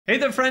Hey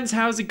there friends,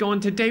 how's it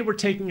going? Today we're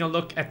taking a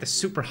look at the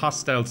super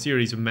hostile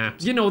series of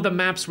maps. You know, the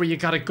maps where you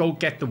gotta go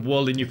get the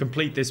wool and you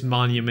complete this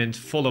monument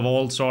full of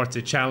all sorts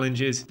of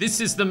challenges.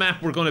 This is the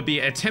map we're gonna be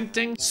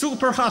attempting.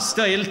 Super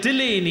hostile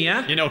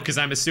Delania. You know, because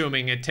I'm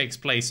assuming it takes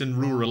place in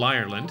rural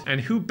Ireland. And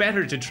who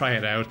better to try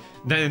it out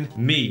than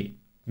me?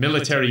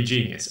 Military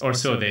genius, or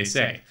so they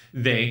say.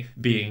 They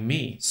being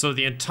me. So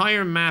the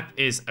entire map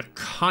is a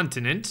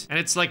continent, and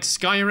it's like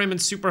Skyrim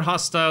and Super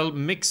Hostile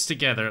mixed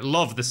together.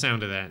 Love the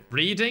sound of that.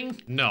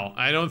 Reading? No,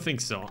 I don't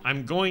think so.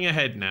 I'm going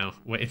ahead now.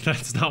 Wait,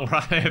 that's not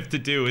what I have to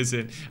do, is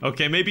it?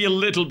 Okay, maybe a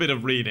little bit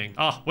of reading.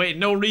 Oh, wait,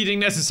 no reading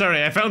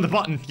necessary. I found the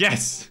button.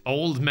 Yes!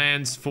 Old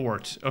man's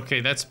fort. Okay,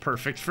 that's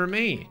perfect for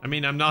me. I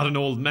mean, I'm not an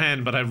old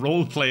man, but I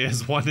roleplay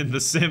as one in The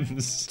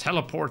Sims.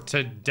 Teleport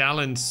to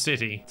Dallin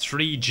City.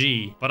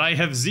 3G. But I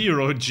have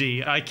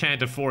 0G. I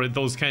can't afford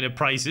those kind of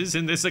prices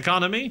in this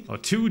economy. Oh,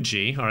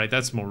 2G. All right,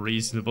 that's more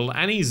reasonable.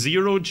 Any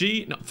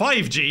 0G? No,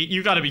 5G?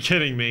 You gotta be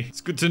kidding me.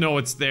 It's good to know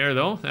it's there,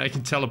 though. I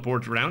can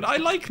teleport around. I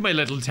like my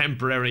little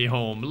temporary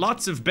home.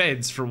 Lots of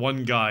beds for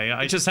one guy.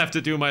 I just have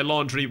to do my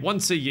laundry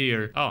once a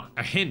year. Oh,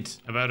 a hint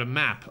about a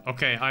map.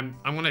 Okay, I'm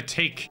gonna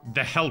take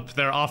the help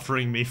they're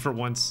offering me for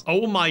once.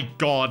 Oh my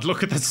god,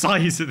 look at the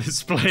size of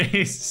this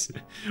place.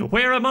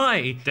 Where am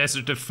I?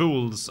 Desert of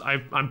Fools.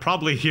 I'm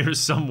probably here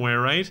somewhere,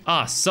 right?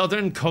 Ah,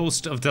 southern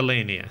coast of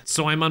Delania.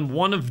 So I'm on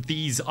one of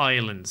these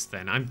islands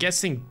then. I'm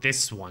guessing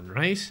this one,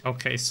 right?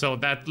 Okay, so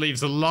that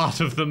leaves a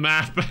lot of the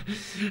map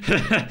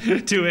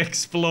to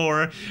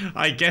explore.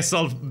 I guess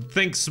I'll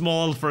think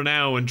small for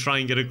now and try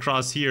and get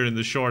across here in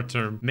the short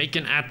term. Make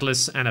an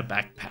atlas and a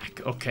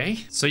backpack. Okay.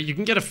 So you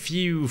can get a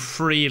few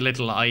free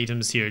little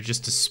items here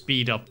just to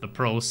speed up the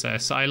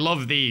process. I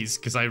love these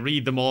because I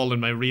read them all in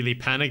my really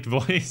panicked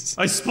voice.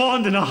 I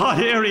spawned in a hot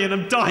area and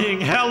I'm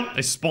dying. Help!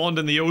 I spawned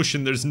in the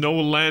ocean. There's no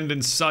land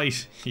in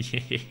sight.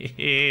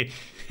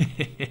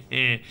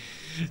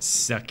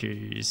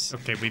 Suckers.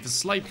 Okay, we have a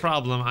slight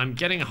problem. I'm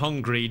getting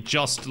hungry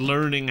just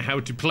learning how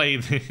to play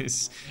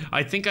this.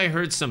 I think I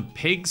heard some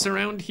pigs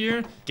around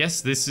here.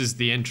 Guess this is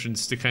the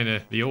entrance to kind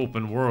of the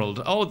open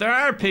world. Oh, there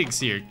are pigs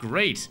here.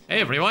 Great.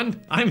 Hey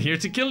everyone, I'm here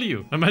to kill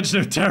you.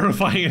 Imagine how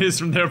terrifying it is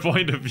from their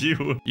point of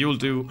view. You'll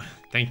do.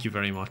 Thank you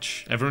very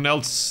much. Everyone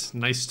else,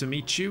 nice to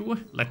meet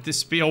you. Let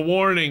this be a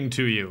warning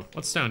to you.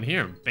 What's down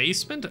here?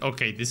 Basement?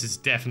 Okay, this is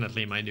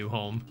definitely my new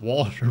home.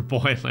 Water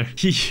boiler.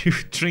 You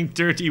drink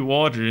dirty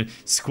water,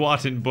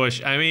 squat in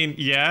bush. I mean,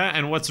 yeah,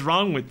 and what's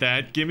wrong with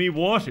that? Give me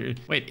water.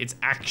 Wait, it's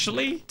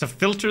actually to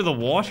filter the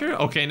water?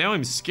 Okay, now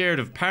I'm scared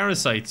of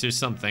parasites or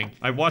something.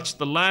 I watched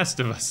The Last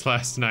of Us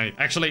last night.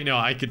 Actually, no,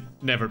 I could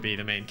never be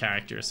the main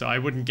character, so I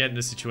wouldn't get in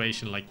a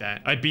situation like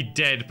that. I'd be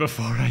dead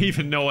before I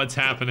even know what's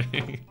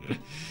happening.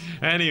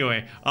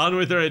 Anyway, on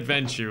with our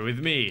adventure with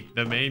me,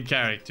 the main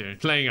character,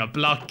 playing a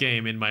block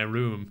game in my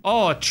room.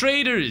 Oh,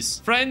 traders!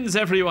 Friends,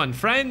 everyone,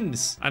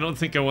 friends! I don't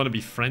think I want to be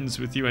friends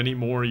with you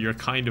anymore. You're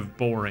kind of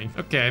boring.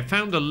 Okay, I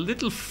found a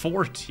little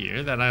fort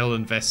here that I'll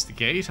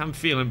investigate. I'm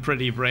feeling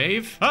pretty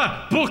brave.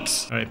 Ah,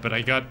 books! All right, but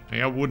I got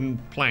wooden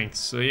planks.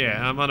 So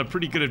yeah, I'm on a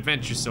pretty good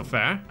adventure so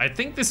far. I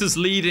think this is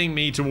leading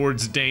me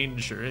towards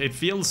danger. It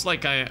feels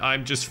like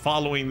I'm just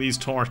following these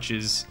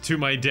torches to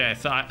my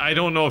death. I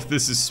don't know if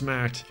this is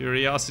smart.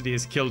 Curiosity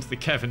has killed the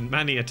Kevin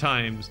many a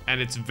times, and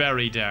it's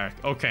very dark.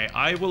 Okay,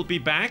 I will be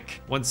back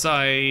once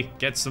I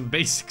get some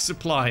basic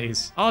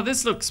supplies. Oh,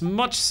 this looks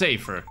much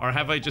safer. Or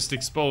have I just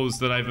exposed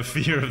that I have a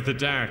fear of the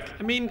dark?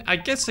 I mean, I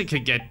guess I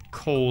could get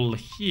coal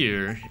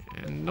here.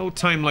 And no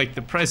time like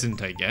the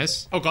present, I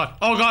guess. Oh god,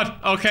 oh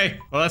god, okay.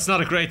 Well, that's not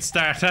a great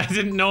start. I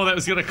didn't know that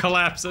was gonna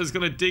collapse. I was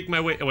gonna dig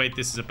my way. Oh, wait,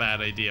 this is a bad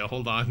idea.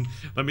 Hold on.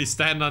 Let me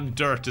stand on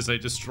dirt as I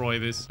destroy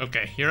this.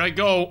 Okay, here I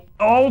go.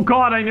 Oh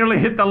god, I nearly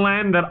hit the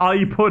land that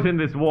I put in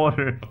this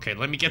water. Okay,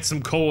 let me get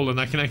some coal and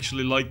I can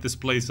actually light this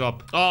place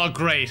up. Oh,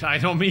 great. I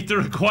don't meet the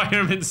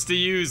requirements to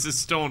use a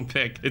stone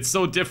pick. It's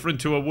so different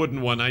to a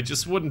wooden one. I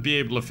just wouldn't be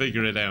able to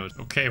figure it out.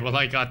 Okay, well,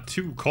 I got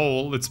 2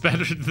 coal. It's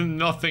better than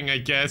nothing, I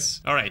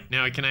guess. All right,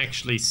 now I can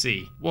actually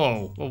see.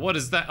 Whoa. Well, what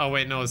is that? Oh,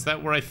 wait, no. Is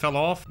that where I fell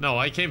off? No,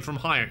 I came from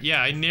higher.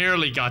 Yeah, I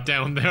nearly got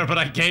down there, but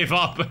I gave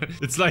up.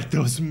 It's like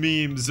those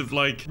memes of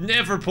like,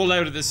 never pull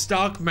out of the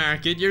stock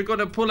market. You're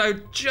gonna pull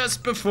out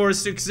just before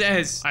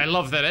success. I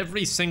love that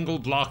every single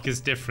block is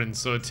different,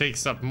 so it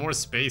takes up more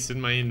space in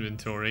my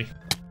inventory.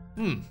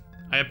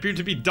 I appear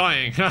to be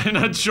dying. I'm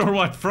not sure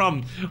what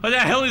from. What the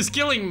hell is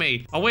killing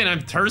me? Oh, wait, I'm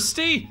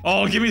thirsty?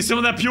 Oh, give me some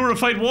of that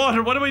purified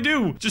water. What do I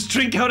do? Just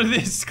drink out of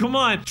this. Come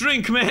on.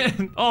 Drink,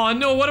 man. Oh,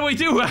 no. What do I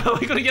do? How am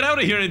I gonna get out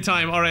of here in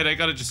time? All right, I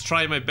gotta just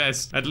try my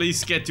best. At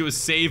least get to a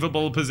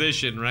savable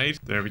position, right?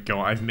 There we go.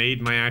 I've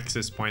made my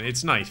access point.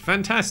 It's night.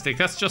 Fantastic.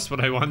 That's just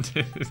what I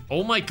wanted.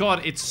 Oh, my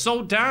God. It's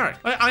so dark.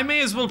 I may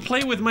as well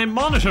play with my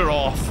monitor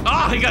off.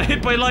 Ah, I got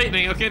hit by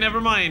lightning. Okay,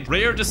 never mind.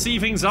 Rare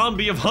deceiving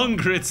zombie of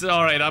hunger. It's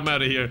all right. I'm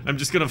out of here.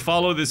 I'm just gonna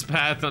follow this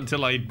path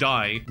until I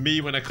die. Me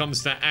when it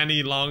comes to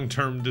any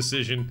long-term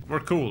decision. We're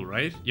cool,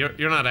 right?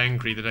 You're not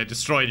angry that I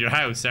destroyed your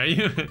house, are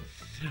you?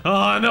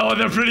 Oh no,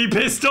 they're pretty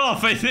pissed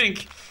off, I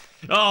think.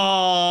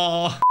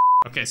 Oh.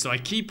 Okay, so I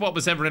keep what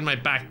was ever in my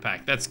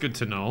backpack. That's good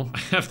to know. I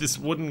have this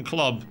wooden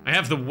club. I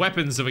have the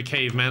weapons of a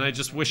caveman. I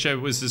just wish I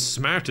was as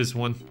smart as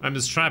one. I'm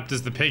as trapped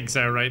as the pigs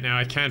are right now.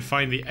 I can't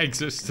find the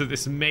exit to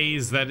this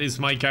maze that is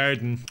my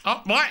garden.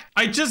 Oh, what?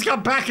 I just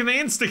got back and they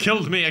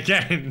insta-killed me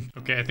again.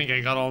 Okay, I think I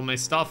got all my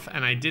stuff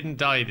and I didn't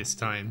die this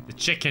time. The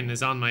chicken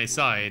is on my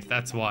side.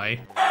 That's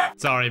why.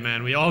 Sorry,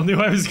 man. We all knew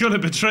I was gonna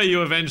betray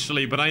you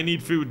eventually, but I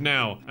need food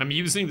now. I'm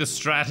using the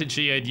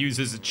strategy I'd use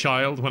as a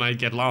child when I'd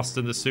get lost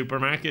in the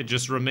supermarket.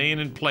 Just remain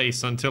in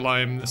place until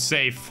I'm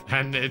safe,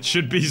 and it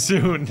should be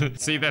soon.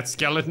 See that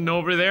skeleton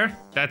over there?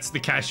 That's the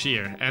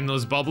cashier, and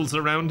those bubbles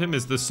around him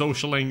is the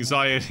social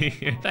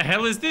anxiety. The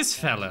hell is this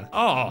fella?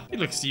 Oh, he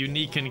looks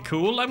unique and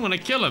cool. I'm gonna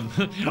kill him.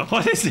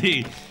 What is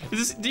he?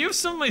 Do you have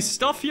some of my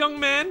stuff, young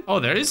man? Oh,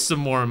 there is some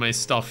more of my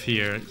stuff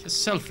here. You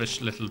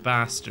selfish little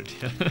bastard.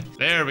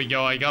 There we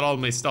go. I got all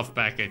my stuff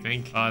back, I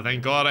think.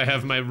 Thank God I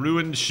have my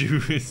ruined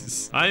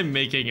shoes. I'm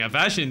making a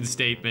fashion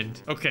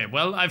statement. Okay,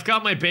 well, I've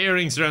got my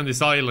bearings around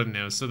this island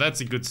now, so that's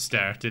a good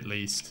start at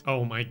least.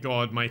 Oh my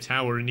God, my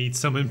tower needs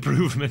some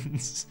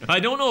improvements. I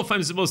don't know if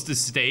I'm supposed to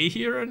stay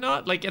here or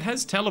not. Like, it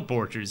has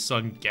teleporters, so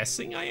I'm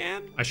guessing I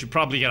am. I should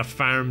probably get a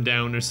farm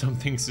down or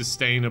something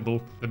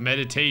sustainable. The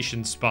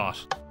meditation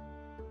spot.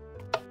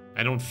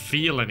 I don't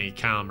feel any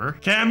calmer.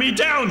 Calm me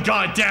down,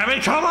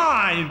 goddammit, come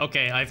on!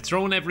 Okay, I've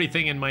thrown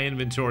everything in my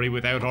inventory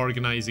without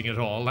organizing it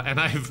all, and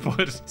I've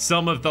put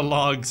some of the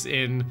logs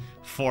in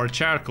for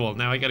charcoal.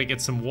 Now I gotta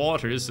get some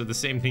water so the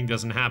same thing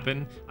doesn't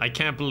happen. I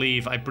can't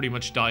believe I pretty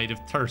much died of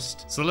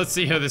thirst. So let's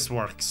see how this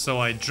works. So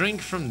I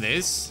drink from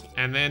this,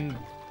 and then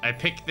I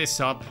pick this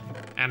up,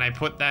 and I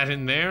put that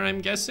in there, I'm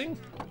guessing?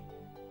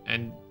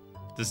 And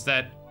does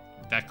that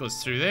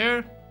goes through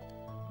there?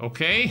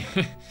 Okay,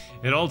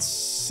 it all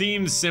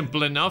seems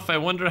simple enough. I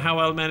wonder how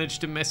I'll manage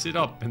to mess it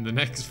up in the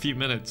next few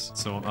minutes.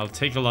 So I'll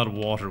take a lot of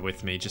water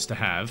with me just to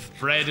have.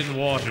 Bread and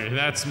water,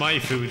 that's my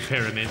food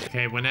pyramid.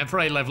 Okay, whenever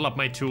I level up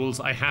my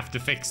tools, I have to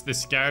fix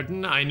this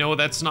garden. I know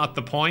that's not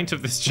the point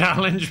of this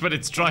challenge, but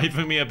it's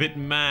driving me a bit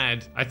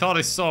mad. I thought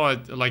I saw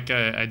like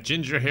a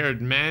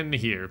ginger-haired man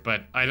here,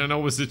 but I don't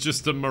know, was it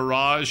just a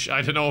mirage?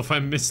 I don't know if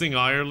I'm missing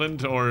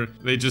Ireland or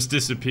they just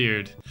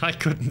disappeared. I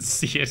couldn't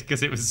see it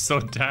because it was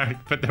so dark,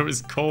 but there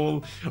was coal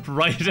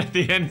right at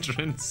the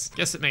entrance.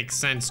 Guess it makes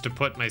sense to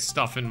put my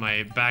stuff in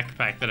my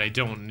backpack that I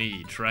don't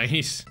need,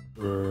 right?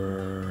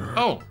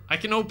 Oh, I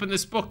can open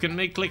this book and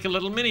make like a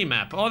little mini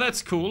map. Oh,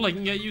 that's cool. I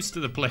can get used to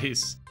the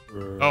place.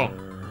 Oh,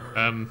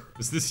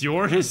 is this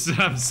yours?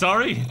 I'm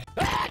sorry.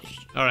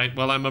 All right,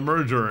 well, I'm a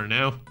murderer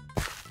now.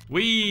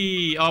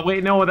 Oh,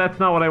 wait, no, that's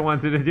not what I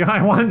wanted to do.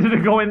 I wanted to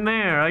go in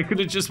there. I could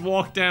have just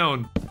walked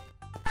down.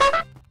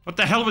 What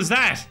the hell was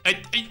that?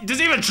 Does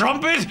he have a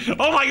trumpet?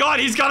 Oh my God,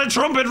 he's got a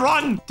trumpet,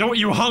 run! Don't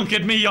you honk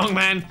at me, young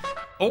man.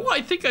 Oh,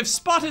 I think I've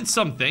spotted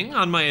something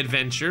on my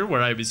adventure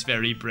where I was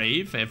very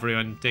brave.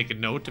 Everyone take a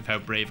note of how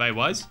brave I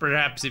was.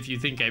 Perhaps if you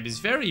think I was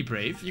very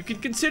brave, you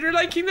could consider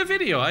liking the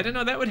video. I don't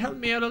know, that would help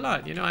me out a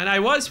lot, you know, and I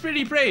was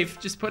pretty brave,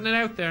 just putting it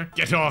out there.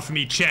 Get off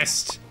me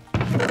chest.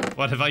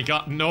 What have I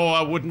got? No,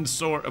 a wooden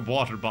sword, a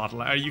water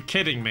bottle. Are you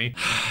kidding me?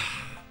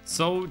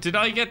 So, did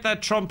I get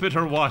that trumpet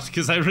or what?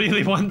 Because I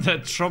really want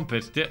that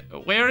trumpet.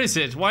 Where is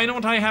it? Why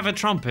don't I have a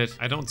trumpet?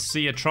 I don't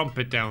see a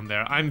trumpet down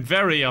there. I'm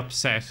very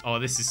upset. Oh,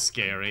 this is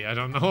scary. I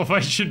don't know if I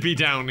should be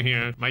down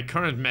here. My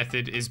current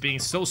method is being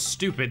so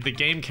stupid the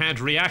game can't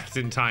react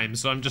in time,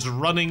 so I'm just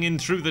running in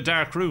through the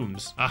dark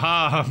rooms.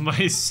 Aha,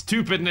 my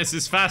stupidness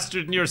is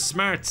faster than your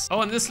smarts.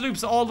 Oh, and this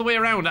loops all the way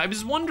around. I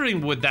was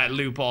wondering, would that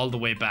loop all the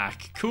way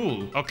back?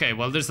 Cool. Okay,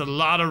 well, there's a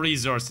lot of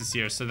resources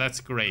here, so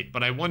that's great.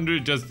 But I wonder,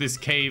 does this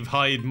cave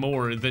hide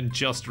more than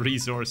just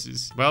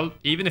resources? Well,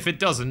 even if it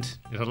doesn't,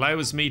 it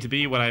allows me to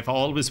be what I've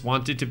always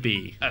wanted to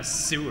be. A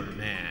sewer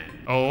man.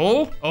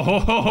 Oh,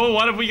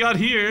 what have we got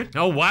here?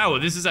 Oh, wow,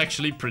 this is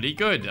actually pretty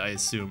good, I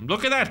assume.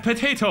 Look at that,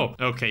 potato.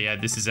 Okay, yeah,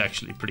 this is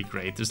actually pretty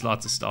great. There's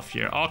lots of stuff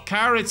here. Oh,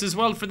 carrots as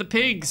well for the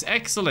pigs.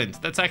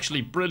 Excellent. That's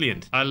actually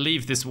brilliant. I'll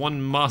leave this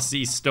one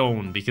mossy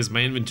stone because my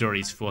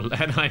inventory's full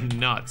and I'm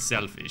not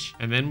selfish.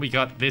 And then we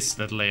got this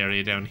little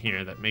area down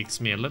here that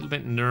makes me a little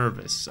bit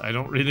nervous. I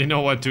don't really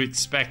know what to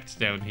expect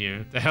down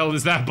here. The hell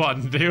does that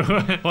button do?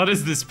 What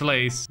is this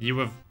place? You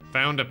have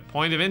found a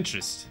point of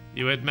interest.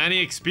 You had many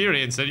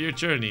experience on your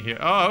journey here.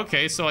 Oh,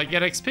 okay, so I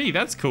get XP.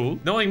 That's cool.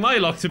 Knowing my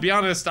luck, to be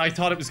honest, I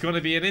thought it was going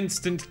to be an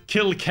instant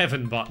kill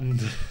Kevin button.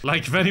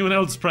 Like, if anyone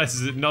else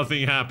presses it,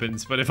 nothing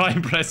happens. But if I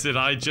press it,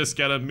 I just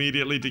get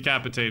immediately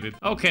decapitated.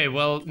 Okay,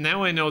 well,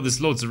 now I know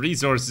there's loads of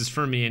resources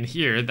for me in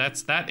here.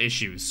 That's that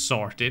issue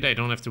sorted. I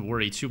don't have to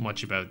worry too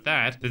much about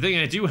that. The thing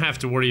I do have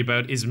to worry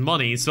about is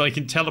money, so I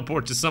can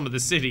teleport to some of the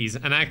cities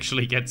and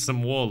actually get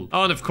some wool.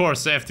 Oh, and of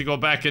course, I have to go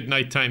back at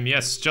nighttime.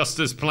 Yes, just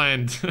as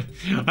planned.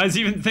 I was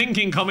even thinking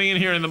thinking coming in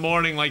here in the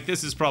morning like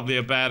this is probably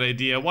a bad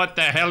idea. What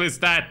the hell is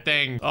that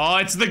thing? Oh,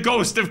 it's the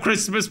ghost of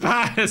Christmas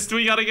past.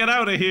 We gotta get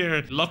out of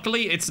here.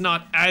 Luckily, it's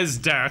not as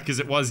dark as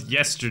it was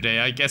yesterday.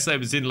 I guess I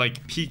was in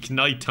like peak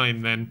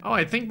nighttime then. Oh,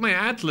 I think my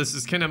atlas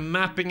is kind of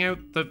mapping out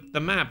the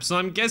map. So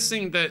I'm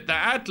guessing that the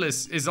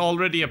atlas is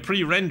already a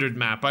pre-rendered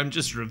map. I'm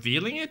just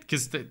revealing it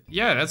because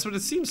yeah, that's what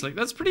it seems like.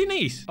 That's pretty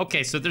neat.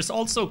 Okay, so there's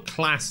also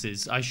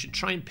classes. I should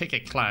try and pick a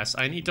class.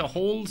 I need to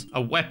hold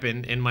a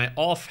weapon in my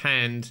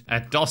offhand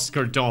at dusk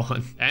or dawn.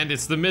 And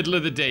it's the middle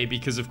of the day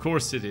because of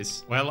course it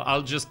is. Well,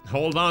 I'll just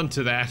hold on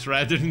to that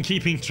rather than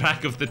keeping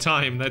track of the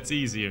time. That's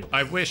easier.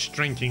 I wish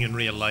drinking in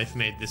real life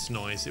made this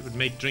noise. It would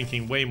make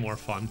drinking way more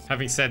fun.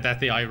 Having said that,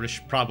 the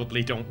Irish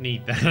probably don't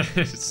need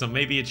that. So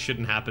maybe it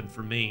shouldn't happen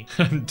for me.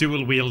 I'm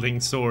dual wielding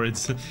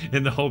swords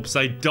in the hopes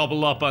I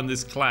double up on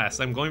this class.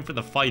 I'm going for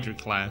the fighter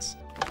class.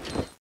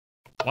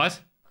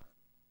 What?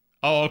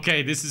 Oh,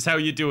 okay, this is how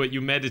you do it.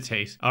 You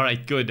meditate. All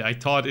right, good. I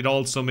thought it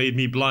also made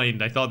me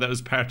blind. I thought that was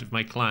part of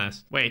my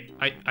class. Wait,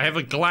 I have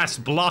a glass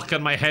block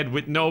on my head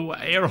with no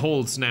air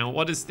holes now.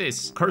 What is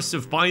this? Curse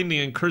of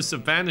binding and curse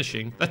of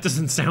vanishing. That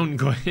doesn't sound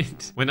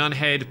good. When on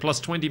head, plus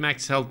 20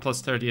 max health,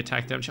 plus 30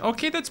 attack damage.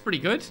 Okay, that's pretty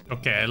good.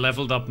 Okay, I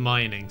leveled up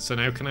mining. So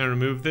now can I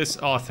remove this?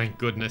 Oh, thank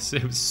goodness.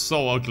 It was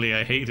so ugly.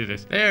 I hated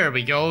it. There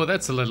we go.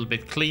 That's a little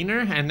bit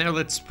cleaner. And now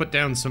let's put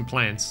down some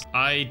plants.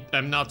 I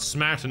am not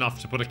smart enough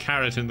to put a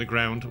carrot in the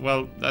ground. Well,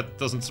 that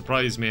doesn't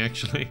surprise me,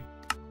 actually.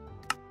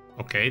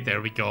 Okay,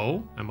 there we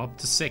go. I'm up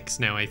to 6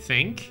 now, I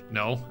think.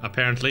 No,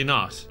 apparently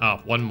not. Oh,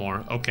 one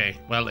more. Okay,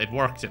 well, it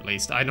worked at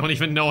least. I don't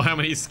even know how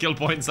many skill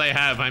points I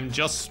have. I'm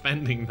just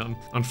spending them.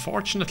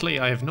 Unfortunately,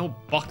 I have no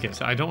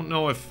bucket. I don't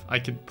know if I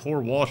could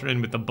pour water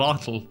in with the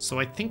bottle. So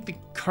I think the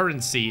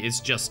currency is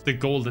just the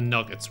golden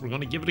nuggets. We're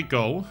gonna give it a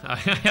go. I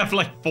have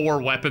like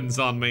 4 weapons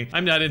on me.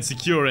 I'm not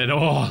insecure at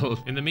all.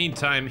 In the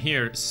meantime,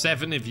 here,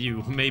 7 of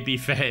you may be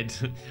fed.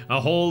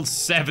 A whole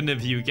 7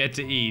 of you get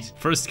to eat.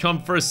 First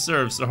come, first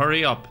serve, so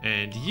hurry up.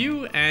 And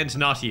you and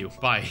not you.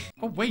 Bye.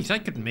 Oh, wait, I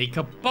could make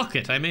a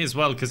bucket. I may as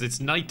well because it's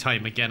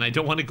nighttime again. I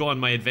don't want to go on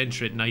my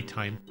adventure at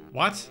nighttime.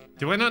 What?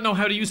 Do I not know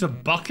how to use a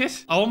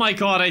bucket? Oh my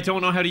god, I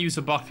don't know how to use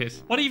a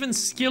bucket. What even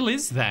skill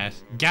is that?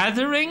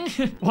 Gathering?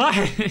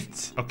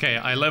 What? Okay,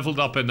 I leveled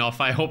up enough.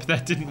 I hope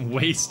that didn't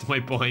waste my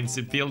points.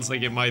 It feels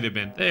like it might have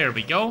been. There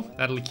we go.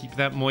 That'll keep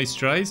that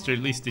moisturized, or at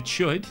least it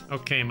should.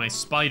 Okay, my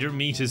spider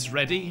meat is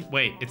ready.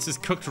 Wait, it says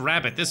cooked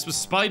rabbit. This was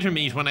spider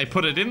meat when I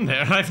put it in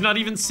there. I've not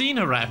even seen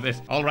a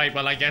rabbit. All right,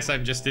 well, I guess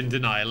I'm just in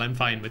denial. I'm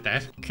fine with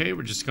that. Okay,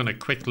 we're just gonna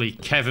quickly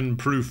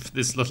Kevin-proof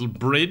this little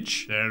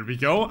bridge. There we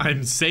go.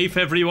 I'm safe,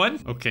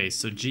 everyone. Okay,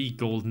 so G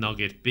gold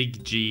nugget,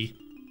 big G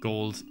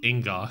gold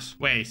ingot.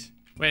 Wait,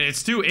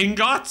 it's 2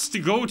 ingots to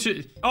go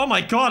to. Oh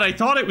my god, I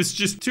thought it was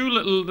just 2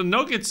 little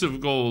nuggets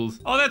of gold.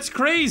 Oh, that's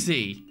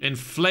crazy.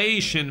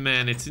 Inflation,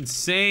 man, it's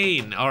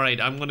insane. All right,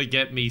 I'm gonna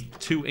get me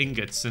 2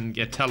 ingots and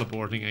get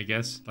teleporting, I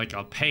guess. Like,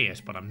 I'll pay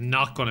it, but I'm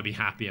not gonna be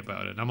happy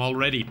about it. I'm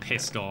already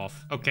pissed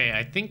off. Okay,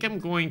 I think I'm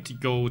going to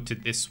go to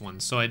this one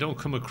so I don't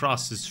come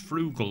across as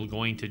frugal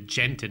going to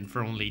Genton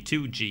for only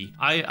 2G.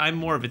 I'm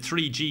more of a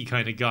 3G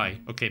kind of guy.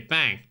 Okay,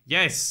 bang.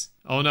 Yes.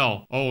 Oh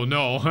no. Oh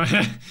no.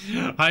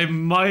 I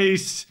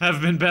might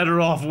have been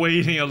better off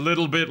waiting a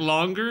little bit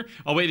longer.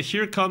 Oh wait,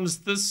 here comes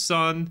the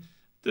sun.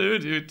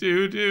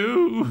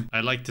 Do.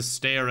 I like to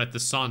stare at the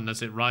sun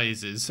as it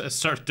rises.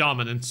 Assert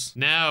dominance.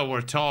 Now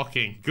we're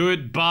talking.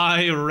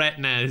 Goodbye,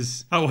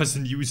 retinas. I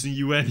wasn't using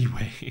you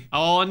anyway.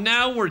 Oh,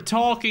 now we're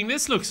talking.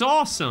 This looks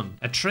awesome.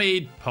 A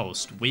trade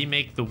post. We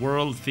make the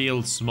world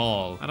feel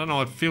small. I don't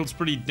know. It feels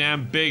pretty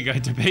damn big. I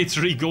had to pay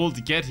 3 gold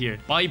to get here.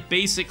 Buy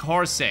basic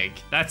horse egg.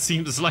 That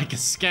seems like a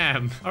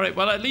scam. All right,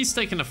 well, at least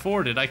I can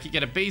afford it. I could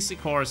get a basic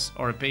horse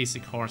or a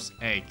basic horse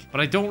egg.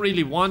 But I don't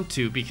really want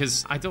to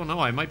because I don't know.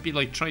 I might be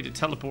like trying to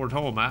teleport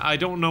home. I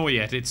don't know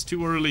yet. It's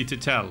too early to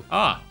tell.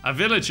 Ah, a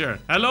villager.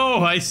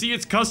 Hello, I see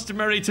it's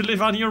customary to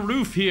live on your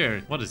roof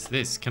here. What is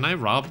this? Can I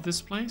rob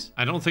this place?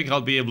 I don't think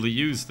I'll be able to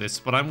use this,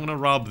 but I'm gonna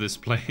rob this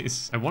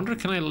place. I wonder,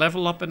 can I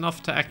level up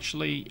enough to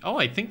actually... Oh,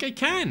 I think I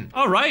can.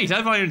 All right, I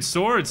have iron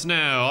swords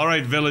now. All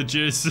right,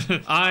 villagers.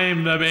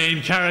 I'm the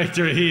main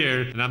character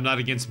here, and I'm not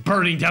against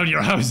burning down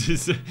your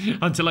houses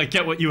until I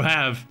get what you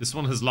have. This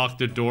one has locked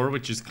the door,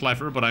 which is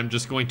clever, but I'm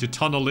just going to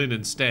tunnel in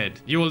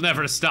instead. You will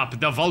never stop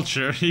the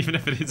vulture, even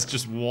if it is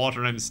just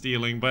water I'm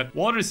stealing, but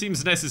water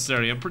seems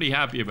necessary. I'm pretty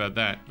happy about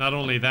that. Not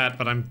only that,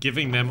 but I'm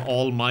giving them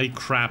all my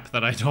crap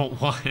that I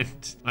don't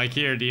want. Like,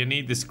 here, do you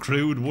need this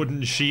crude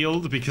wooden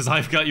shield? Because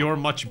I've got your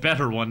much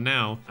better one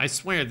now. I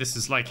swear this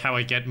is like how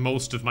I get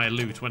most of my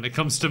loot when it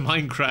comes to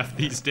Minecraft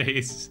these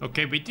days.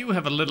 Okay, we do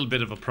have a little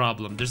bit of a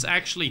problem. There's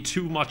actually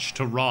too much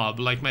to rob.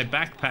 Like, my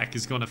backpack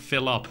is gonna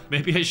fill up.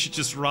 Maybe I should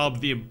just rob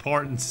the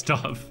important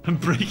stuff. I'm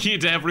breaking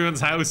into everyone's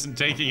house and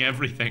taking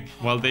everything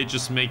while they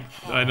just make,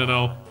 I don't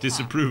know,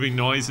 disapproving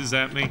noises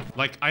at me.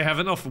 Like, I have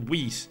enough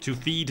wheat to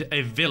feed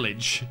a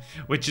village,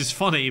 which is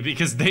funny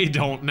because they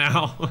don't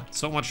now.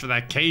 So much for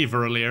that cave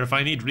earlier. If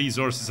I need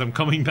resources, I'm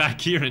coming back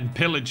here and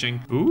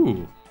pillaging.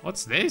 Ooh.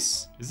 What's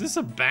this? Is this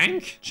a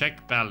bank?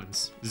 Check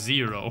balance.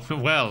 0.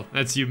 Well,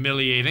 that's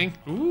humiliating.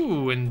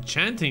 Ooh,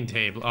 enchanting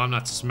table. Oh, I'm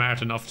not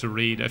smart enough to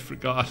read. I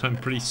forgot. I'm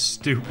pretty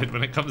stupid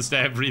when it comes to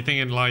everything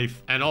in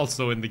life. And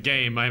also in the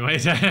game, I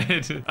might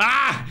add.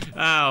 Ah!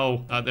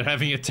 Ow. They're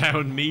having a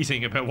town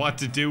meeting about what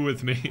to do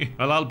with me.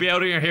 Well, I'll be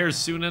out of your hair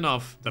soon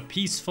enough. The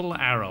Peaceful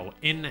Arrow.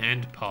 Inn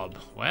and pub.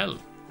 Well,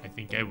 I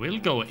think I will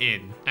go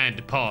in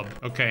and pub.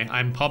 Okay,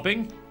 I'm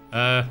pubbing.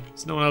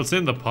 There's no one else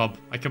in the pub.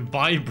 I can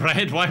buy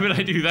bread. Why would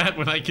I do that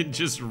when I can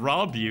just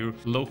rob you?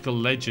 Local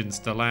legends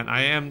to land.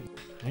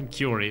 I'm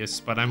curious,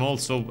 but I'm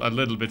also a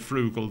little bit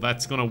frugal.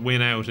 That's gonna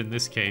win out in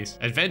this case.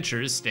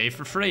 Adventurers stay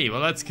for free.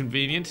 Well, that's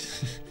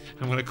convenient.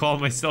 I'm gonna call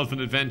myself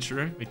an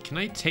adventurer. Wait, can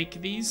I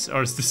take these?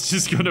 Or is this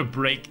just gonna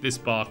break this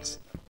box?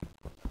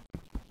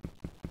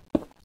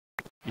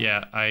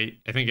 Yeah, I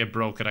think I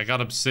broke it. I got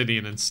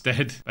obsidian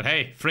instead. But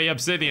hey, free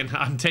obsidian.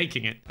 I'm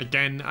taking it.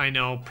 Again, I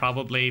know,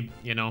 probably,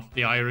 you know,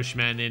 the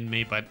Irishman in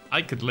me, but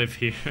I could live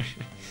here.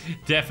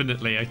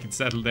 Definitely, I could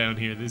settle down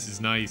here. This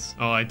is nice.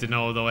 Oh, I don't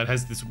know, though. It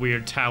has this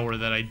weird tower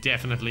that I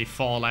definitely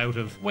fall out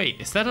of.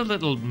 Wait, is that a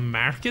little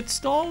market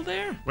stall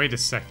there? Wait a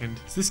second.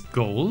 Is this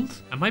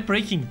gold? Am I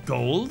breaking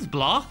gold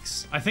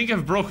blocks? I think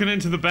I've broken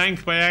into the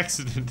bank by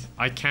accident.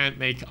 I can't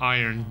make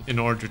iron in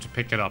order to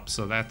pick it up,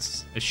 so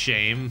that's a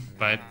shame,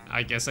 but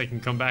I guess I can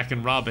come back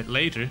and rob it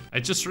later. I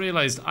just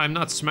realized I'm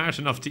not smart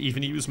enough to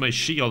even use my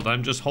shield.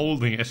 I'm just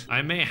holding it.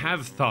 I may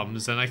have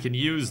thumbs and I can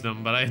use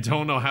them, but I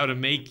don't know how to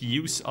make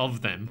use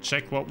of them.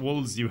 Check what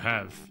wools you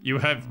have. You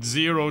have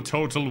 0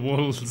 total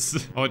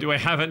wools. Oh, do I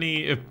have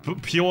any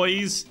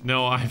piois?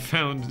 No, I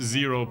found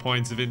 0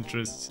 points of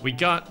interest. We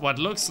got what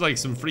looks like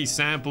some free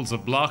samples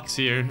of blocks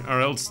here,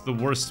 or else the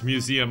worst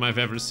museum I've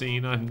ever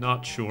seen. I'm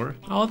not sure.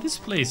 Oh, this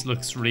place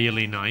looks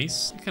really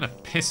nice. It kind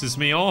of pisses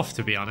me off,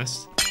 to be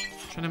honest.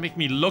 Trying to make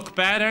me look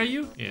bad, are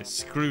you? Yeah,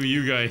 screw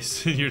you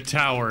guys in your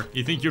tower.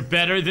 You think you're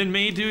better than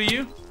me, do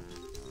you?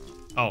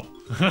 Oh.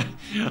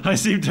 I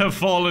seem to have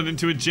fallen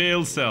into a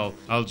jail cell.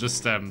 I'll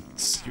just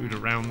scoot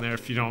around there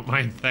if you don't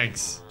mind,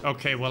 thanks.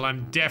 Okay, well,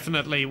 I'm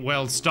definitely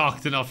well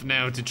stocked enough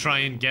now to try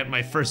and get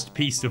my first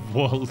piece of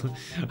wool.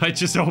 I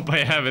just hope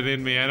I have it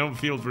in me. I don't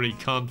feel very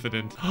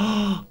confident.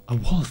 A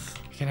wolf.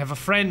 I can have a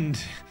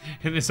friend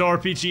in this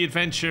RPG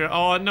adventure.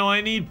 Oh no, I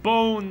need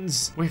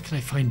bones. Where can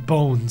I find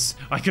bones?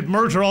 I could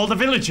murder all the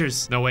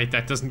villagers. No, wait,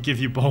 that doesn't give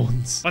you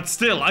bones. But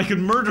still, I could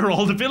murder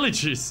all the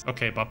villagers.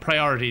 Okay, but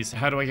priorities.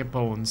 How do I get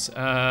bones?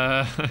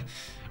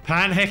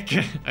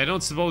 Panic. I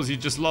don't suppose you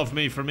just love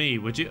me for me,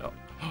 would you?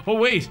 Oh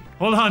wait,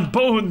 hold on,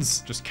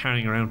 bones! Just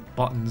carrying around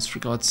buttons, for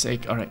God's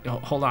sake. Alright,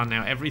 hold on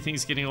now,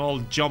 everything's getting all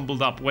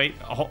jumbled up. Wait,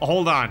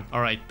 hold on.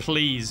 Alright,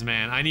 please,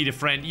 man, I need a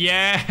friend.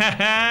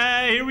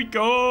 Yeah, here we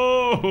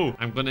go!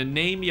 I'm gonna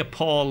name you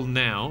Paul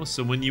now,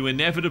 so when you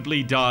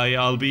inevitably die,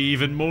 I'll be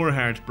even more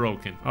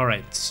heartbroken.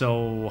 Alright,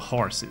 so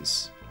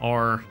horses.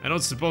 Or, I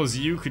don't suppose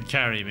you could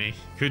carry me,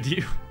 could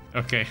you?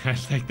 Okay, I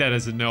like that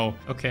as a no.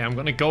 Okay, I'm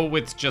gonna go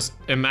with just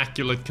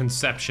Immaculate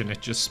Conception. It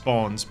just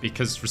spawns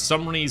because for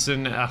some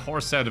reason a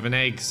horse out of an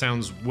egg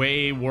sounds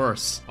way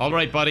worse. All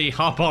right, buddy,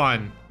 hop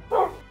on.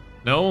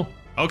 No?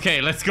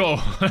 Okay, let's go.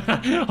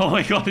 Oh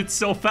my god, it's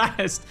so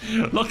fast.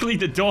 Luckily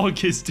the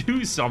dog is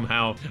too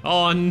somehow.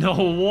 Oh no,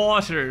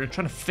 water. I'm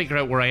trying to figure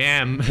out where I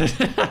am.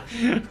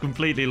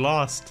 Completely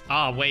lost.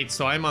 Ah, wait,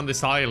 so I'm on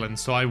this island,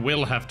 so I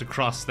will have to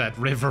cross that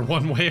river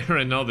one way or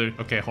another.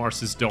 Okay,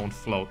 horses don't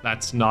float.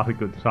 That's not a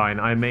good sign.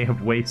 I may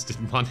have wasted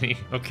money.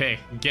 Okay,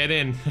 get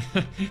in.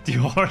 Do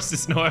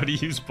horses know how to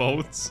use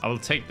boats? I will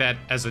take that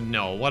as a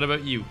no. What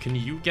about you? Can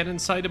you get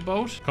inside a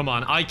boat? Come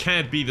on, I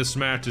can't be the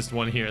smartest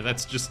one here.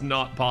 That's just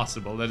not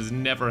possible. That has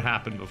never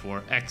happened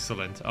before.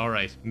 Excellent. All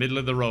right. Middle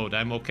of the road.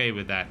 I'm okay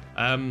with that.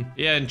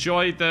 Yeah,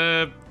 enjoy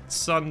the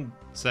sunset.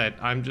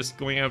 I'm just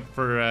going out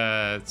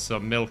for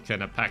some milk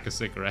and a pack of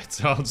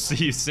cigarettes. I'll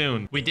see you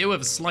soon. We do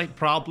have a slight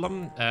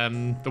problem.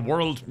 The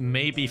world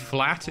may be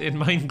flat in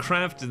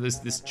Minecraft. There's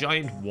this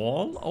giant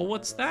wall. Oh,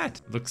 what's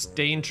that? Looks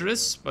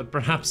dangerous, but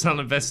perhaps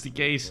I'll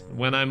investigate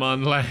when I'm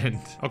on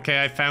land.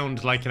 Okay, I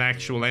found like an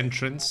actual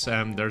entrance.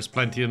 There's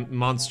plenty of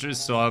monsters,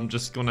 so I'm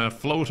just gonna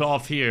float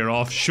off here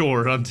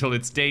offshore until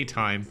it's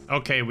daytime.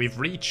 Okay, we've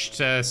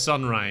reached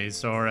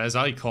sunrise, or as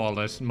I call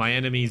it, my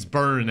enemy's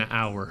burn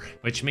hour,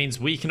 which means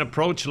we can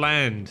approach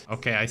land.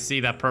 Okay, I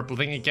see that purple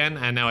thing again,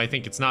 and now I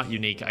think it's not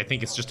unique. I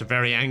think it's just a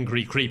very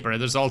angry creeper.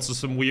 There's also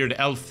some weird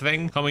elf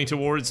thing coming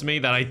towards me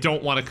that I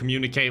don't want to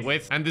communicate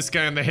with, and this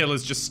guy on the hill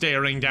is just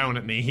staring down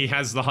at me. He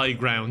has the high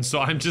ground, so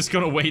I'm just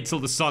gonna wait till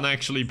the sun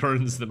actually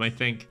burns them, I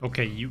think.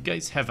 Okay, you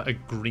guys have a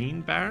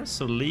green bar,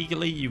 so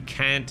legally you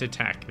can't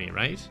attack me,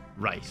 right?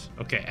 Right.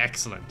 Okay,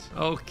 excellent.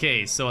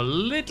 Okay, so a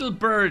little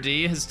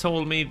birdie has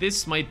told me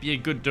this might be a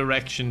good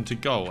direction to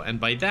go. And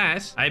by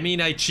that, I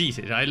mean I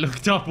cheated. I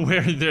looked up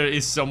where there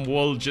is some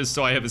wool just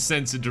so I have a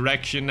sense of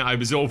direction. I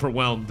was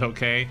overwhelmed,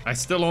 okay? I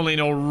still only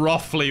know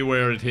roughly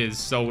where it is,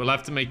 so we'll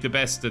have to make the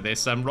best of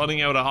this. I'm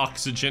running out of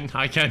oxygen.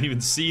 I can't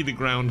even see the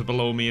ground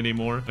below me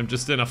anymore. I'm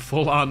just in a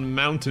full-on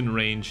mountain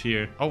range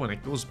here. Oh, and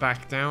it goes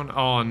back down.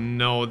 Oh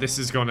no, this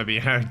is gonna be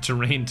hard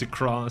terrain to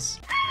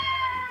cross.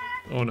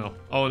 Oh no,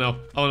 oh no,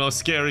 oh no,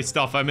 scary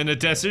stuff. I'm in a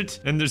desert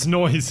and there's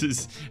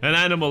noises and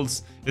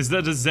animals. Is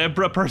that a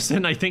zebra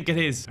person? I think it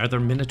is. Are there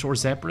minotaur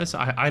zebras?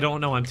 I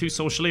don't know. I'm too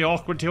socially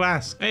awkward to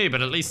ask. Hey,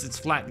 but at least it's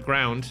flat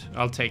ground.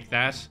 I'll take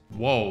that.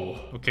 Whoa.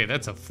 Okay,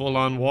 that's a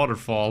full-on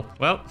waterfall.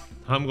 Well,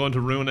 I'm going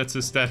to ruin its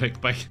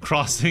aesthetic by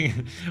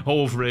crossing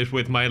over it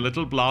with my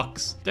little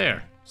blocks.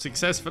 There.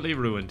 Successfully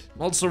ruined.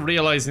 I'm also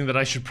realizing that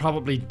I should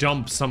probably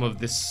dump some of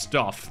this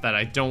stuff that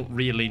I don't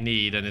really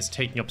need and is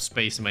taking up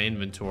space in my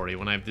inventory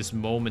when I have this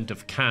moment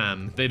of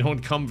calm. They don't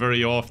come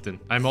very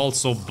often. I'm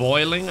also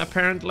boiling,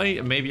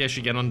 apparently. Maybe I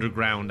should get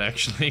underground,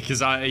 actually,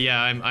 because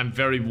I'm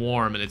very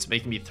warm and it's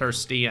making me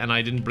thirsty and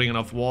I didn't bring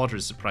enough water.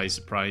 Surprise,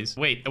 surprise.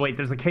 Wait,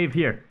 there's a cave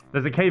here.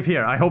 There's a cave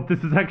here. I hope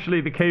this is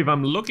actually the cave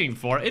I'm looking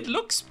for. It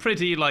looks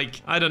pretty,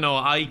 like, I don't know,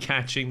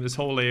 eye-catching, this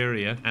whole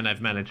area. And I've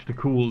managed to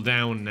cool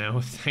down now,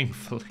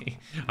 thankfully.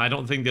 I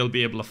don't think they'll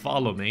be able to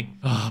follow me.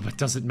 Oh, but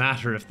does it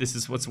matter if this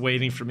is what's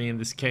waiting for me in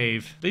this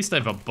cave? At least I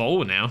have a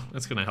bow now.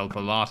 That's gonna help a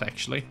lot,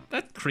 actually.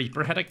 That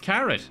creeper had a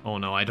carrot. Oh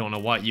no, I don't know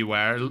what you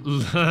are.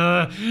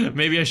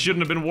 Maybe I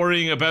shouldn't have been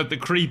worrying about the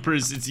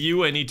creepers. It's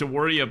you I need to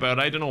worry about.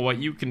 I don't know what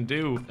you can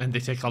do. And they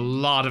take a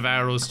lot of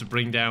arrows to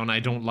bring down. I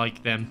don't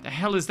like them. The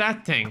hell is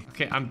that thing?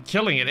 Okay, I'm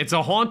killing it. It's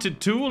a haunted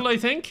tool, I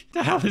think.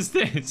 The hell is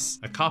this?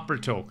 A copper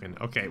token.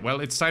 Okay,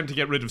 well, it's time to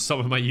get rid of some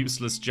of my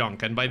useless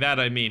junk. And by that,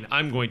 I mean,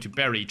 I'm going to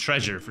bury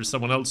treasure for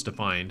someone else to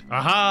find.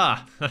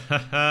 Aha!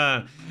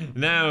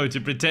 Now,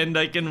 to pretend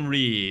I can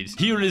read.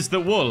 Here is the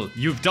wool.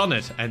 You've done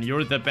it, and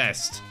you're the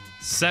best.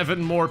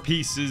 7 more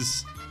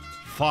pieces.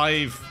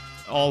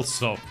 5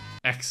 also.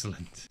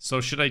 Excellent. So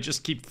should I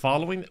just keep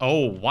following?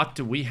 Oh, what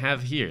do we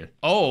have here?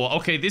 Oh,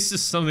 okay, this is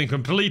something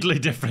completely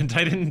different.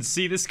 I didn't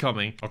see this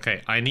coming.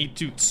 Okay, I need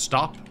to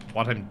stop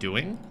what I'm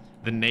doing.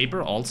 The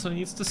neighbor also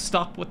needs to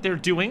stop what they're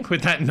doing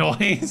with that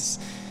noise.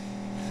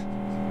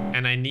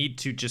 And I need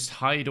to just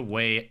hide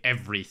away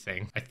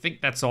everything. I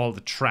think that's all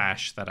the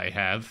trash that I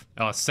have.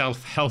 A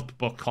self-help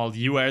book called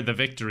You Are the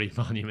Victory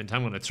Monument.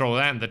 I'm gonna throw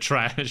that in the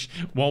trash.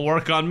 Won't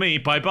work on me.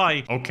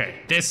 Bye-bye. Okay,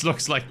 this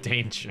looks like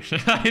danger.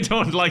 I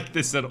don't like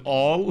this at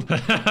all.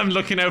 I'm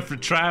looking out for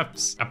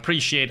traps.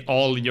 Appreciate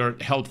all your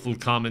helpful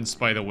comments,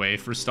 by the way,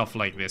 for stuff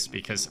like this,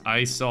 because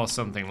I saw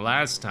something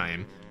last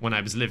time when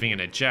I was living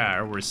in a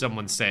jar where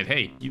someone said,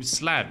 hey, use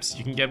slabs,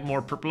 you can get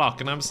more per block.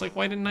 And I was like,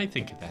 why didn't I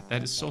think of that?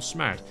 That is so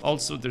smart.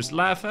 Also, there's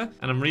lava,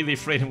 and I'm really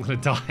afraid I'm gonna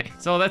die.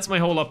 So that's my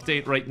whole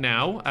update right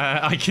now.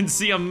 I can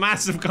see a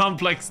massive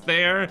complex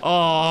there.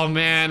 Oh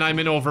man, I'm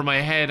in over my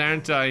head,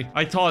 aren't I?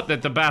 I thought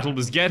that the battle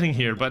was getting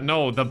here, but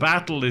no, the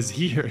battle is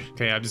here.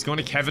 Okay, I'm just going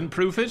to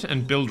Kevin-proof it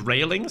and build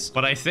railings,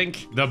 but I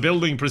think the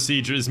building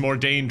procedure is more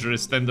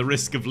dangerous than the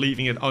risk of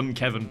leaving it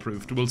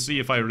un-Kevin-proofed. We'll see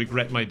if I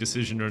regret my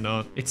decision or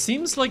not. It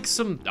seems like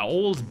some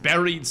old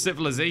buried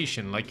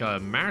civilization, like a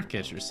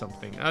market or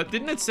something.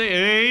 Didn't it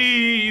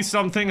say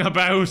something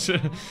about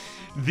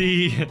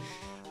the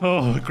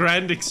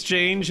Grand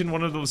Exchange in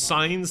one of those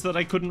signs that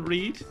I couldn't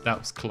read? That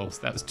was close.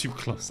 That was too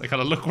close. I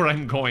gotta look where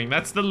I'm going.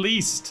 That's the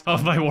least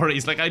of my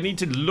worries. Like, I need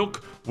to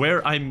look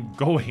where I'm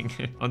going.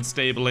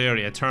 Unstable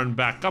area. Turn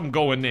back. I'm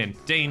going in.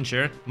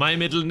 Danger. My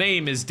middle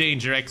name is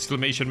Danger!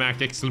 Exclamation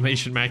mark,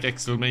 exclamation mark,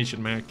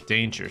 exclamation mark.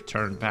 Danger.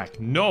 Turn back.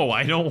 No,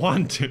 I don't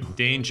want to.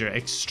 Danger.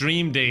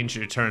 Extreme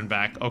danger. Turn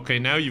back. Okay,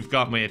 now you've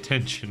got my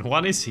attention.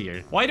 What is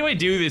here? Why do I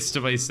do this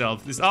to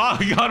myself? Oh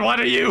god, what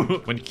are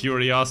you? When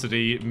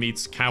curiosity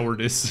meets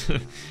cowardice.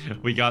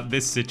 We got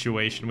this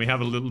situation. We have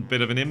a little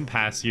bit of an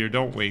impasse here,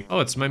 don't we? Oh,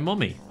 it's my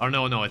mummy. Oh,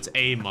 no, it's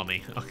a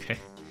mummy. Okay.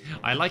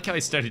 I like how I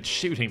started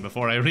shooting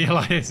before I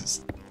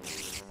realized.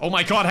 Oh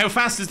my god, how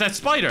fast is that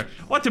spider?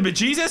 What the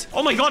bejesus?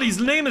 Oh my god, his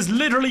name is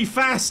literally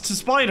Fast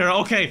Spider.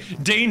 Okay,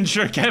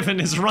 danger, Kevin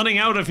is running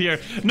out of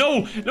here.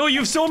 No, you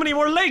have so many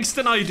more legs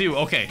than I do.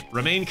 Okay,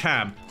 remain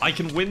calm. I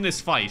can win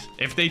this fight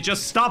if they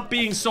just stop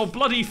being so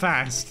bloody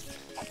fast.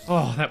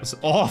 Oh, that was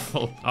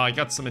awful. Oh, I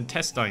got some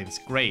intestines.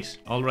 Great.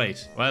 All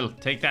right. Well,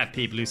 take that,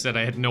 people who said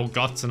I had no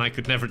guts and I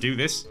could never do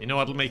this. You know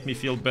what'll make me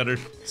feel better?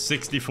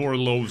 64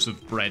 loaves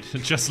of bread.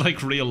 Just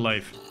like real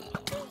life.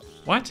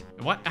 What?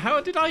 What? How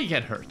did I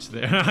get hurt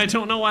there? I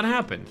don't know what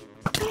happened.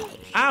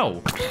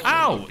 Ow.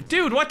 Ow.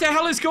 Dude, what the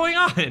hell is going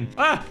on?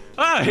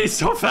 He's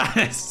so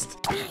fast.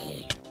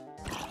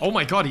 Oh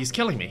my god, he's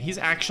killing me. He's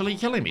actually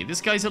killing me.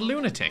 This guy's a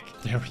lunatic.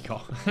 There we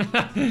go.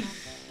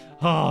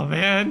 Oh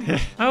man,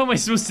 how am I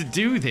supposed to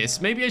do this?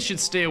 Maybe I should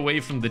stay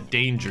away from the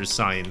danger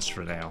signs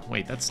for now.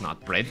 Wait, that's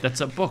not bread, that's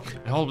a book.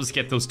 I always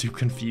get those two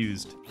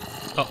confused.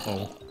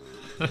 Uh-oh.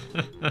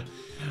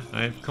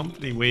 I have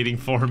company waiting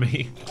for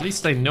me. At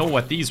least I know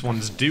what these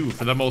ones do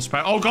for the most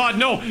part. Oh god,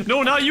 no,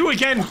 not you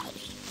again.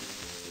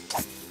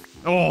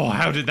 Oh,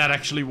 how did that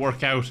actually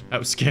work out? That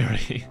was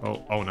scary.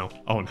 Oh no.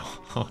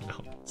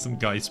 Some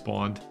guy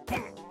spawned.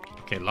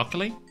 Okay,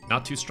 luckily,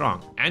 not too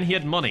strong. And he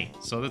had money,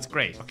 so that's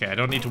great. Okay, I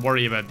don't need to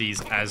worry about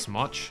these as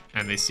much.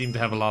 And they seem to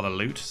have a lot of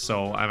loot,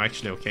 so I'm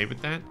actually okay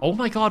with that. Oh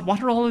my god,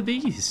 what are all of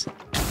these?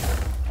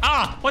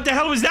 Ah, what the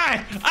hell was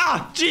that?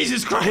 Ah,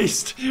 Jesus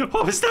Christ.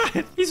 What was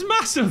that? He's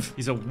massive.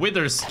 He's a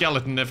wither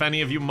skeleton, if any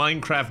of you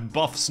Minecraft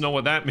buffs know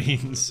what that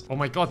means. Oh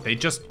my God, they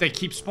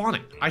keep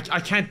spawning. I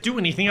can't do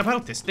anything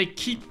about this. They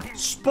keep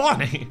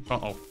spawning.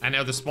 Uh-oh. And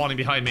now they're spawning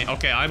behind me.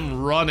 Okay,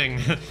 I'm running.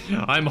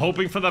 I'm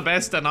hoping for the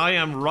best and I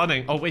am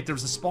running. Oh wait,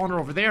 there's a spawner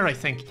over there, I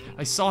think.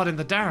 I saw it in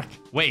the dark.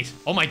 Wait,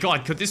 oh my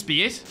God, could this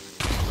be it?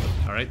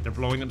 All right, they're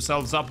blowing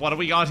themselves up. What do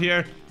we got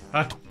here?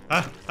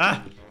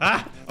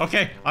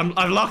 Okay,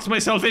 I've locked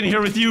myself in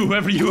here with you,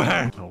 whoever you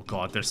are. Oh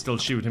God, they're still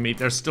shooting me.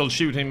 They're still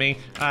shooting me.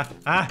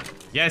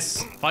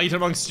 Yes, fight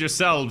amongst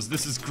yourselves.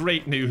 This is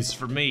great news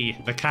for me,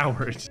 the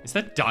coward. Is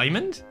that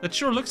diamond? That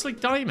sure looks like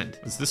diamond.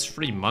 Is this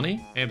free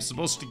money? I am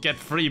supposed to get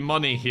free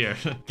money here.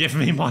 Give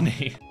me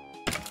money.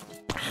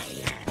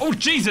 Oh,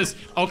 Jesus.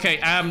 Okay,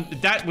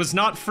 that was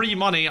not free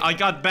money. I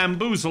got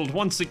bamboozled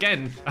once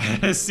again.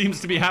 It seems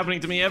to be happening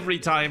to me every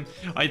time.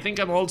 I think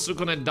I'm also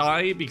gonna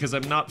die because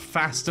I'm not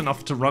fast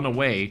enough to run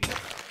away.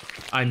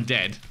 I'm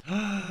dead.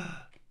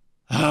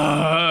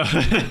 I'm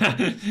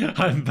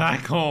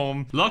back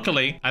home.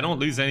 Luckily, I don't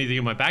lose anything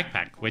in my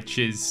backpack, which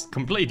is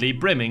completely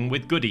brimming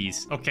with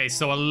goodies. Okay,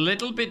 so a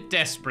little bit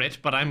desperate,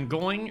 but I'm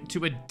going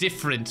to a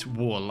different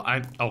wool.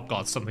 Oh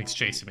God, something's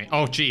chasing me.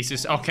 Oh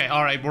Jesus. Okay,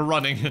 all right, we're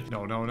running.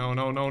 No.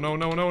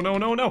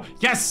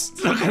 Yes,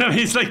 look at him.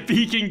 He's like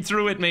peeking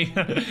through at me.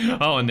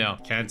 Oh no,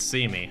 can't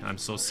see me. I'm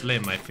so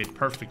slim. I fit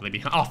perfectly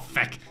behind. Oh,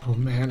 feck. Oh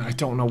man, I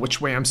don't know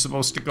which way I'm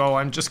supposed to go.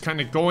 I'm just kind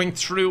of going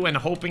through and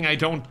hoping I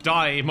don't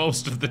die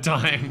most of the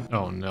time.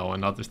 Oh no,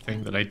 another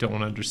thing that I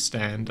don't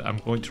understand. I'm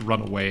going to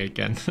run away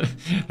again.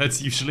 That's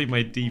usually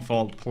my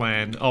default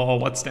plan. Oh,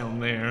 what's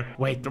down there?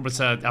 Wait, there was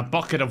a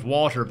bucket of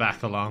water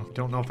back along.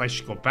 Don't know if I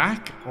should go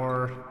back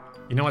or...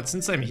 You know what,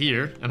 since I'm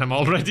here and I'm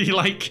already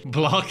like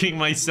blocking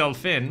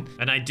myself in,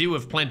 and I do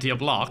have plenty of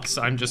blocks,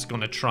 I'm just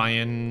gonna try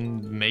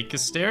and make a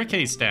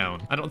staircase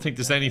down. I don't think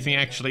there's anything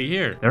actually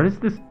here. There is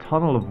this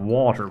tunnel of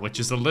water, which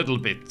is a little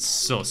bit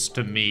sus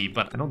to me,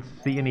 but I don't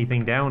see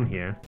anything down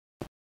here.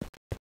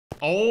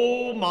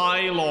 Oh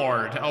my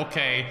lord.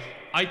 Okay.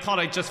 I thought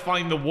I'd just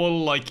find the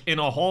wool like in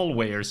a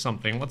hallway or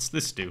something. What's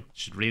this do?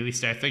 Should really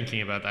start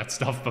thinking about that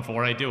stuff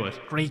before I do it.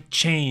 Great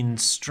chain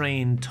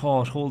strained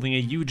taut holding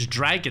a huge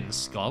dragon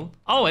skull.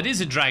 Oh, it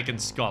is a dragon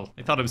skull.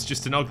 I thought it was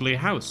just an ugly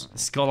house. The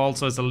skull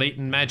also has a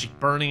latent magic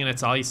burning in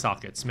its eye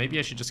sockets. Maybe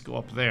I should just go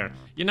up there.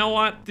 You know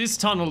what? This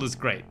tunnel is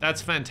great.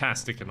 That's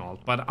fantastic and all,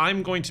 but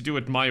I'm going to do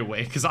it my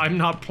way because I'm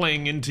not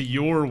playing into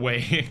your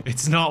way.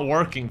 It's not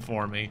working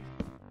for me.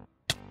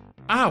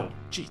 Ow.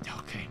 Gee,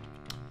 okay.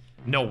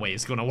 No way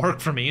it's gonna work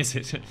for me, is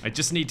it? I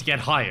just need to get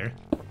higher.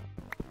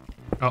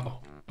 Uh-oh.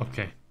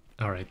 Okay.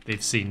 Alright,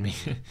 they've seen me.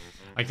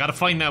 I gotta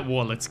find that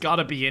wool. It's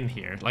gotta be in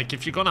here. Like,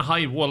 if you're gonna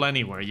hide wool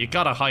anywhere, you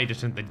gotta hide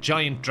it in the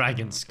giant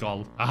dragon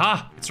skull.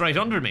 Aha! It's right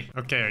under me.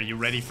 Okay, are you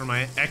ready for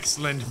my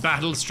excellent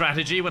battle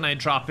strategy when I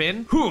drop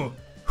in? Hoo!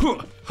 Hoo!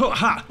 Hoo!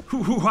 Ha!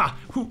 Hoo! Hoo! Ha!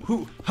 Hoo!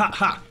 Hoo! Ha!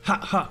 Ha! Ha!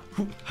 Ha!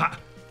 Hoo! Ha!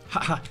 Ha!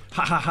 Ha!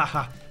 Ha! Ha!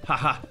 Ha! Ha!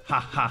 Ha!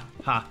 Ha!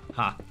 Ha!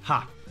 Ha!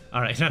 Ha!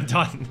 Alright, I'm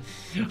done.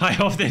 I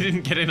hope they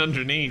didn't get in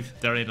underneath.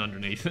 They're in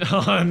underneath.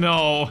 Oh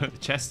no. The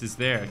chest is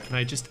there. Can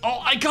I just... Oh,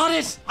 I got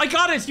it! I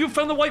got it! You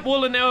found the white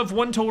wool and now have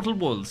 1 total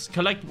wools.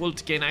 Collect wool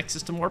to gain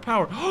access to more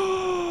power.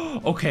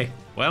 Okay.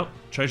 Well,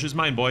 treasure's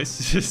mine, boys.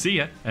 See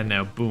ya. And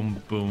now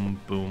boom, boom,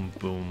 boom,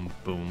 boom,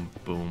 boom,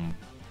 boom,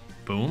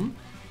 boom.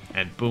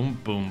 And boom,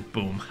 boom,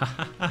 boom.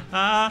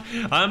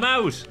 I'm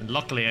out. And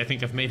luckily, I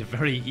think I've made a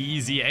very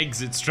easy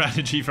exit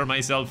strategy for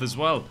myself as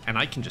well. And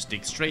I can just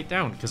dig straight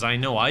down because I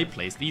know I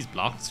place these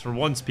blocks for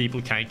once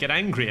people can't get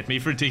angry at me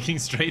for digging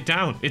straight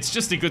down. It's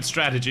just a good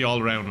strategy all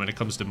around when it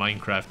comes to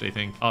Minecraft, I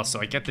think. Oh, so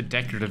I get the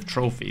decorative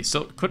trophy.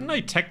 So couldn't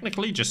I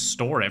technically just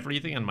store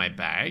everything in my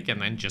bag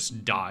and then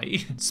just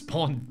die?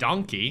 Spawn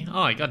donkey.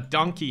 Oh, I got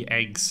donkey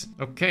eggs.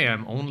 Okay,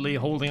 I'm only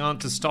holding on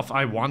to stuff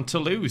I want to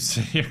lose.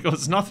 Here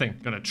goes nothing.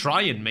 Gonna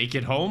try and make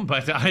it home,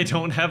 but I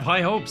don't have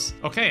high hopes.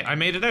 Okay, I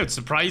made it out.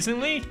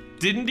 Surprisingly,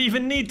 didn't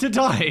even need to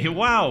die.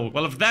 Wow.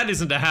 Well, if that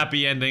isn't a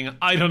happy ending,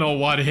 I don't know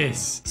what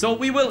is. So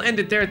we will end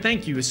it there.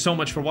 Thank you so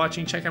much for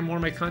watching. Check out more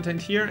of my content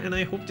here, and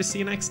I hope to see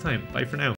you next time. Bye for now.